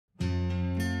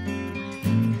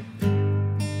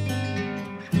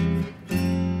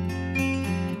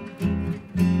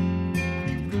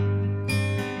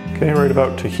Okay, right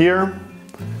about to here.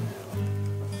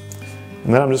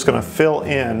 And then I'm just going to fill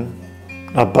in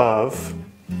above.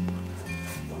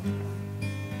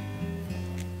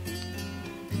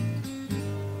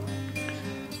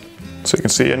 So you can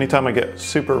see anytime I get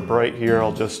super bright here,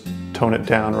 I'll just tone it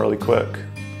down really quick.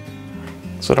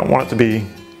 So I don't want it to be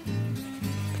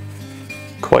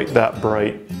quite that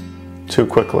bright too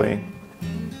quickly.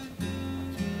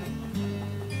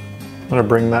 I'm going to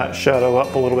bring that shadow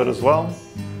up a little bit as well.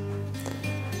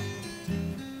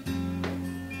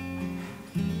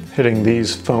 Hitting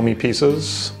these foamy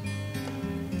pieces.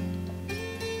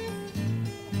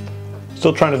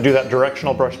 Still trying to do that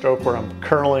directional brush stroke where I'm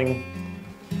curling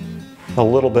a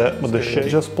little bit with the shade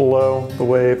just below the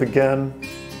wave again.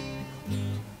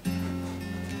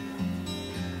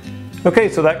 Okay,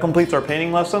 so that completes our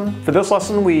painting lesson. For this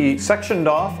lesson, we sectioned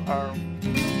off our